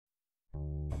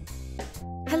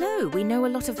So, we know a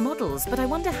lot of models, but I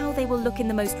wonder how they will look in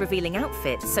the most revealing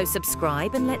outfit, so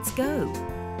subscribe and let's go.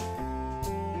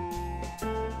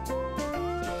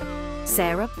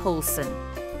 Sarah Paulson.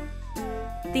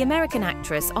 The American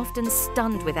actress often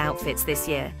stunned with outfits this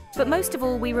year, but most of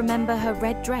all we remember her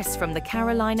red dress from the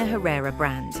Carolina Herrera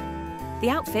brand.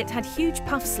 The outfit had huge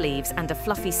puff sleeves and a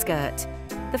fluffy skirt.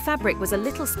 The fabric was a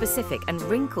little specific and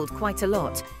wrinkled quite a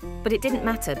lot, but it didn't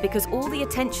matter because all the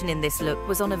attention in this look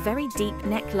was on a very deep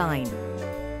neckline.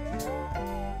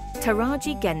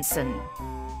 Taraji Henson.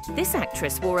 This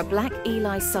actress wore a black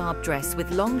Eli Saab dress with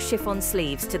long chiffon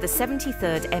sleeves to the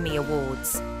 73rd Emmy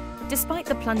Awards. Despite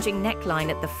the plunging neckline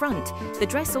at the front, the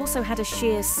dress also had a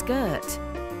sheer skirt.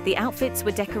 The outfits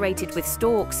were decorated with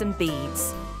storks and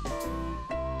beads.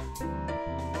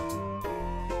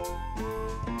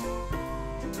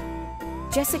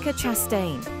 Jessica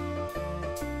Chastain.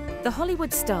 The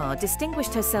Hollywood star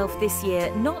distinguished herself this year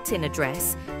not in a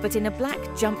dress, but in a black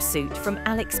jumpsuit from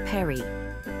Alex Perry.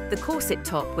 The corset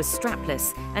top was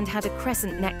strapless and had a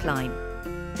crescent neckline.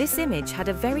 This image had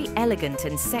a very elegant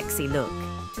and sexy look.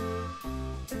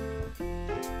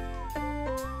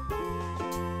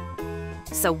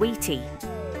 Saweetie.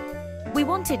 We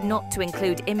wanted not to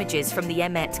include images from the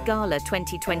Met Gala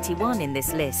 2021 in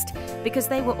this list because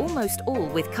they were almost all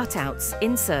with cutouts,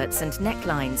 inserts and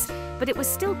necklines, but it was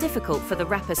still difficult for the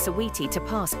rapper Saweetie to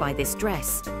pass by this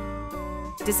dress.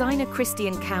 Designer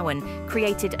Christian Cowan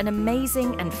created an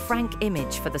amazing and frank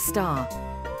image for the star.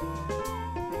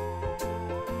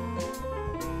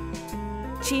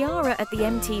 Ciara at the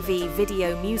MTV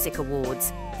Video Music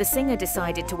Awards. The singer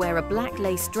decided to wear a black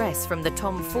lace dress from the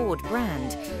Tom Ford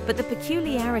brand, but the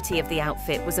peculiarity of the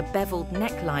outfit was a beveled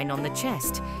neckline on the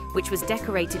chest, which was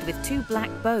decorated with 2 black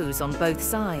bows on both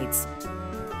sides.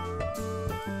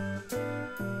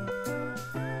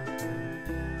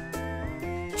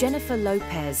 Jennifer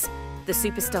Lopez. The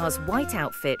superstar's white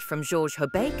outfit from Georges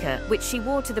Hobeika, which she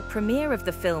wore to the premiere of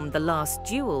the film The Last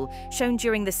Duel, shown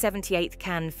during the 78th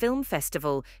Cannes Film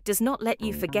Festival, does not let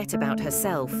you forget about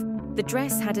herself. The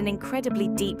dress had an incredibly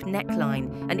deep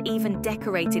neckline and even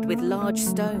decorated with large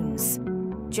stones.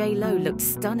 J.Lo looked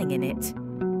stunning in it.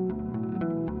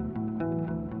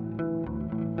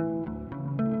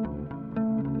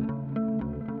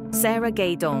 Sarah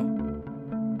Gaydon.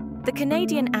 The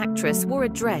Canadian actress wore a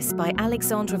dress by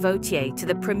Alexandre Vautier to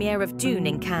the premiere of Dune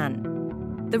in Cannes.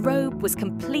 The robe was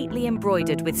completely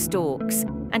embroidered with storks,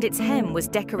 and its hem was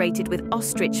decorated with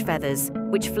ostrich feathers,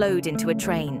 which flowed into a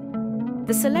train.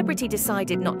 The celebrity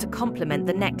decided not to complement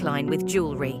the neckline with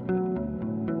jewellery.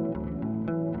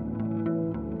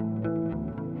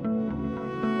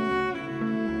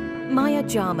 Maya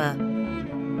Jama.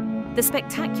 The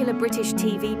spectacular British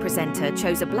TV presenter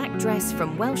chose a black dress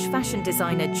from Welsh fashion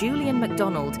designer Julian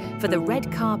MacDonald for the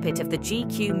red carpet of the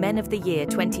GQ Men of the Year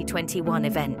 2021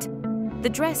 event. The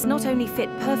dress not only fit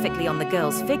perfectly on the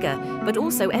girl's figure, but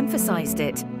also emphasised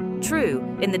it.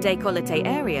 True, in the décolleté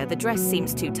area the dress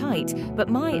seems too tight, but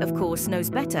Mai, of course, knows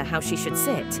better how she should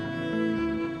sit.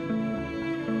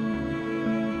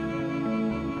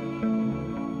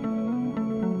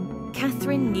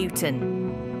 Catherine Newton.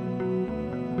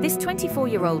 This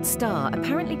 24-year-old star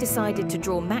apparently decided to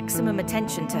draw maximum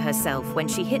attention to herself when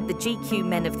she hit the GQ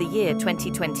Men of the Year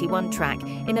 2021 track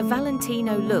in a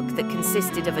Valentino look that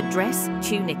consisted of a dress,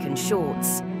 tunic and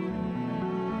shorts.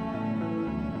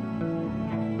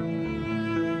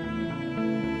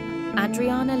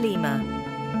 Adriana Lima.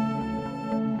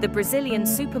 The Brazilian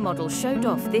supermodel showed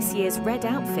off this year's red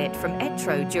outfit from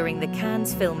Etro during the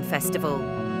Cannes Film Festival.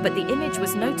 But the image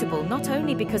was notable not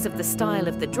only because of the style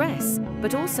of the dress,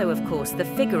 but also, of course, the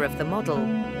figure of the model.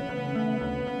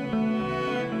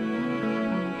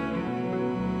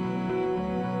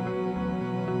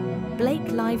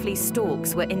 Blake Lively's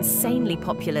storks were insanely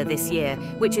popular this year,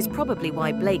 which is probably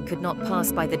why Blake could not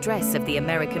pass by the dress of the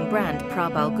American brand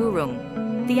Prabal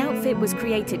Gurung. The outfit was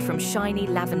created from shiny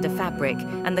lavender fabric,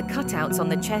 and the cutouts on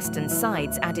the chest and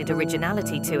sides added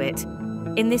originality to it.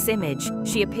 In this image,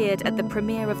 she appeared at the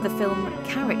premiere of the film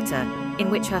Character, in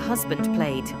which her husband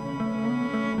played.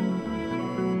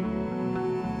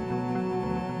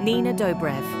 Nina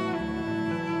Dobrev.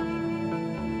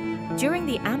 During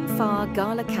the Amphar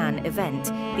Gala Cannes event,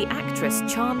 the actress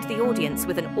charmed the audience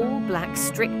with an all-black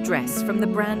strict dress from the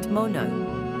brand Mono.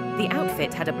 The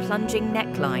outfit had a plunging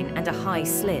neckline and a high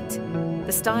slit.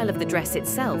 The style of the dress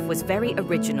itself was very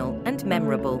original and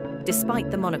memorable,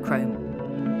 despite the monochrome.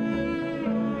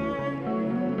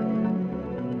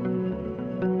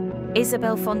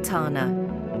 Isabel Fontana.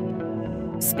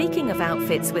 Speaking of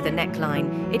outfits with a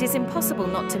neckline, it is impossible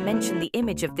not to mention the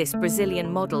image of this Brazilian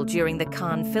model during the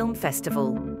Cannes Film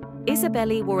Festival.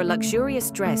 Isabelle wore a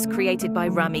luxurious dress created by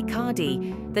Rami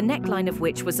Khadi, the neckline of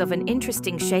which was of an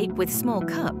interesting shape with small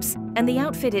cups, and the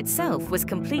outfit itself was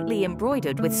completely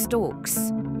embroidered with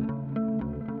storks.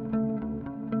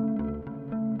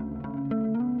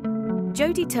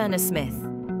 Jodie Turner-Smith.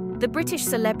 The British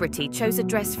celebrity chose a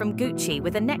dress from Gucci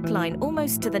with a neckline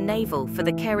almost to the navel for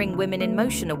the Caring Women in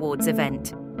Motion Awards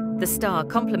event. The star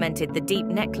complemented the deep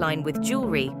neckline with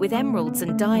jewellery with emeralds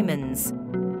and diamonds.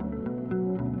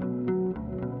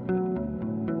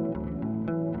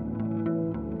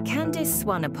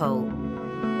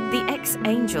 Swanepoel. The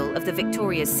ex-angel of the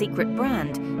Victoria's Secret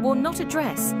brand wore not a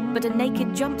dress, but a naked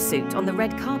jumpsuit on the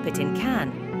red carpet in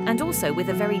Cannes, and also with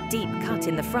a very deep cut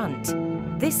in the front.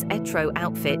 This etro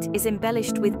outfit is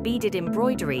embellished with beaded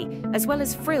embroidery, as well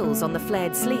as frills on the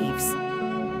flared sleeves.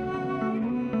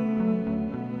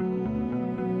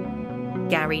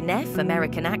 Gary Neff,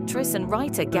 American actress and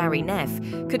writer Gary Neff,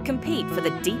 could compete for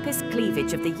the deepest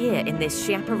cleavage of the year in this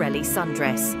Schiaparelli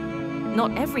sundress.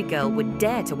 Not every girl would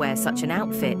dare to wear such an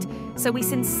outfit, so we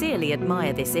sincerely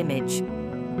admire this image.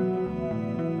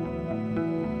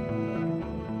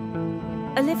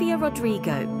 Olivia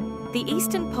Rodrigo. The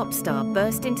Eastern pop star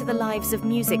burst into the lives of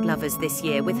music lovers this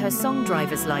year with her song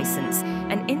driver's license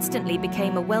and instantly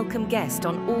became a welcome guest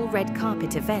on all red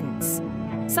carpet events.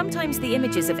 Sometimes the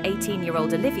images of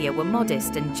 18-year-old Olivia were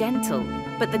modest and gentle,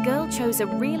 but the girl chose a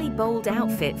really bold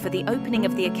outfit for the opening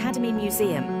of the Academy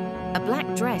Museum. A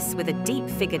black dress with a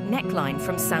deep-figured neckline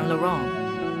from Saint Laurent.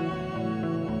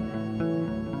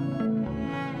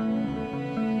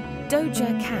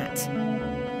 Doja Cat.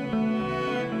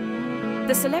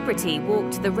 The celebrity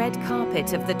walked the red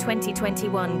carpet of the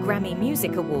 2021 Grammy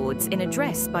Music Awards in a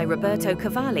dress by Roberto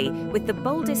Cavalli with the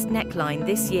boldest neckline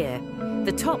this year.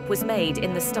 The top was made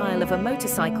in the style of a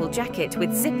motorcycle jacket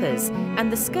with zippers,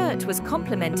 and the skirt was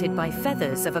complemented by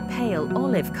feathers of a pale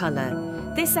olive colour.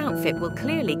 This outfit will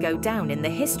clearly go down in the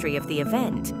history of the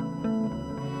event.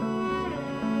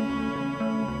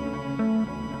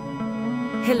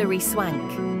 Hilary Swank.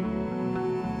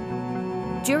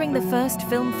 During the first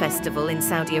film festival in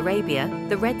Saudi Arabia,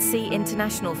 the Red Sea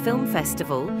International Film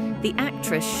Festival, the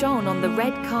actress shone on the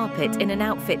red carpet in an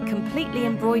outfit completely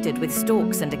embroidered with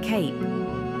storks and a cape.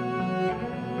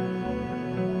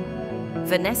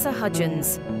 Vanessa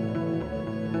Hudgens.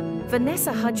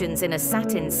 Vanessa Hudgens in a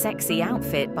satin sexy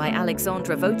outfit by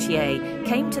Alexandra Vautier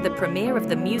came to the premiere of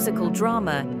the musical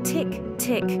drama Tick,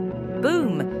 Tick,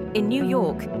 Boom in New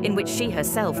York, in which she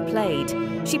herself played.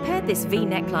 She paired this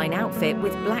V-neckline outfit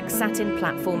with black satin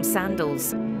platform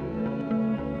sandals.